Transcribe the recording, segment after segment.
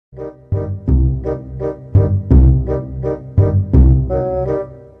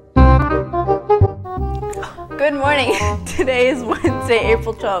Today is Wednesday,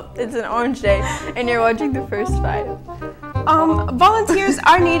 April 12th. It's an orange day, and you're watching the first 5. Volunteers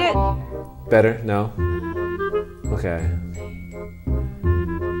are needed. Better? No? Okay.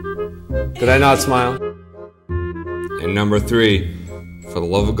 Did I not smile? And number 3, for the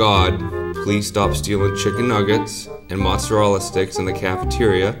love of God, please stop stealing chicken nuggets and mozzarella sticks in the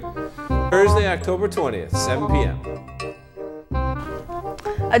cafeteria. Thursday, October 20th, 7 p.m.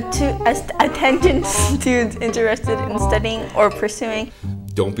 Attention students interested in studying or pursuing.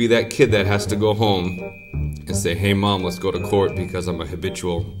 Don't be that kid that has to go home and say, hey mom, let's go to court because I'm a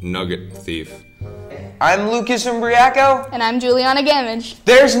habitual nugget thief. I'm Lucas Umbriaco. And I'm Juliana Gamage.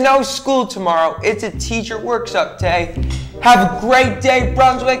 There's no school tomorrow. It's a teacher workshop day. Have a great day,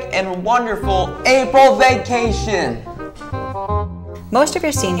 Brunswick, and a wonderful April vacation. Most of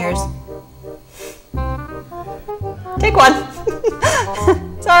your seniors... Take one.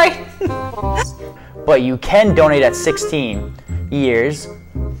 Sorry. But you can donate at 16 years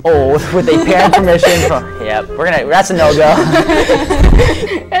old with a parent permission from... Yep, that's a no-go.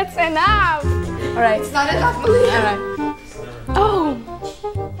 It's enough. All right. It's not enough, Malia. All right. Oh.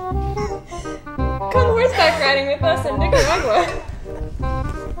 Come horseback riding with us in Nicaragua.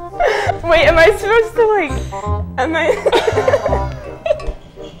 Wait, am I supposed to am I?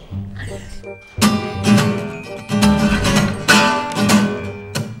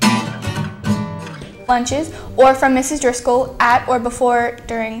 Lunches, or from Mrs. Driscoll at break,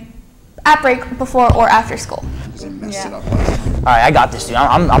 before, or after school. Yeah. All right, I got this, dude.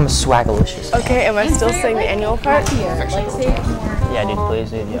 I'm swagalicious. Okay, am I still saying the annual part? Yeah, dude,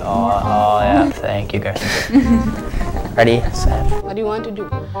 please, dude. Oh, yeah. Thank you, guys. Ready, set. What do you want to do?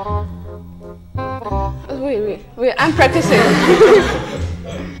 Wait. I'm practicing.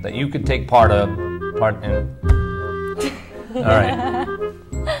 That you could take part in. All right.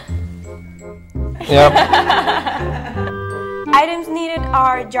 Yep. Items needed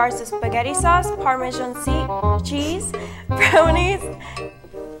are jars of spaghetti sauce, Parmesan cheese, brownies.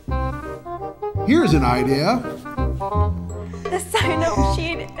 Here's an idea. The sign-up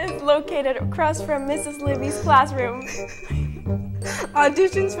sheet is located across from Mrs. Libby's classroom.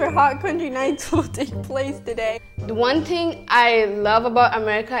 Auditions for Hot Country Nights will take place today. The one thing I love about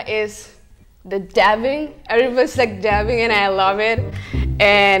America is the dabbing. Everybody's dabbing and I love it.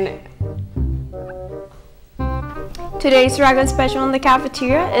 And today's raga special in the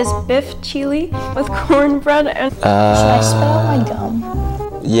cafeteria is beef chili with cornbread and... Should I spit out my gum?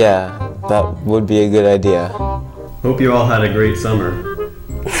 Yeah, that would be a good idea. Hope you all had a great summer.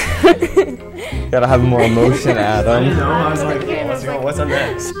 Gotta have more emotion, Adam. I was like, what's up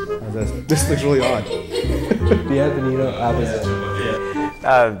next? This looks really odd. Bienvenido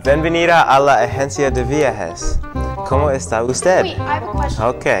a Bienvenida a la agencia de viajes. ¿Cómo está usted? wait, I have a question.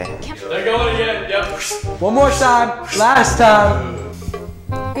 Okay. They're going again, yep. One more time. Last time.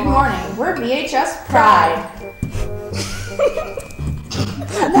 Good morning. We're BHS Pride.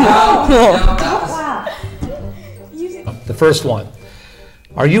 Wow. The first one.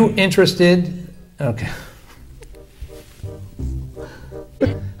 Are you interested? Okay.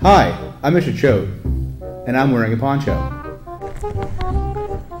 Hi, I'm Mr. Choate, and I'm wearing a poncho.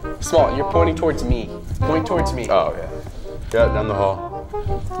 Small, you're pointing towards me. Point towards me. Oh, yeah. Yeah, down the hall.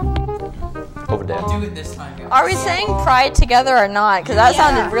 Over there. Do it this time, guys. Are we saying pride together or not? Because that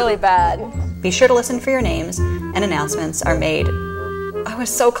sounded really bad. Be sure to listen for your names, and announcements are made. I was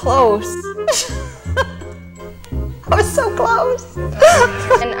so close. I was so close.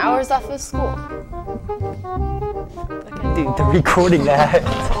 And hours off of school. Dude, they're recording that.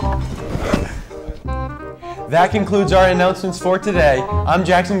 That concludes our announcements for today. I'm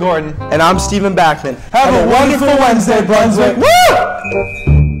Jackson Gordon. And I'm Stephen Backman. Have a wonderful Wednesday, Brunswick. Woo!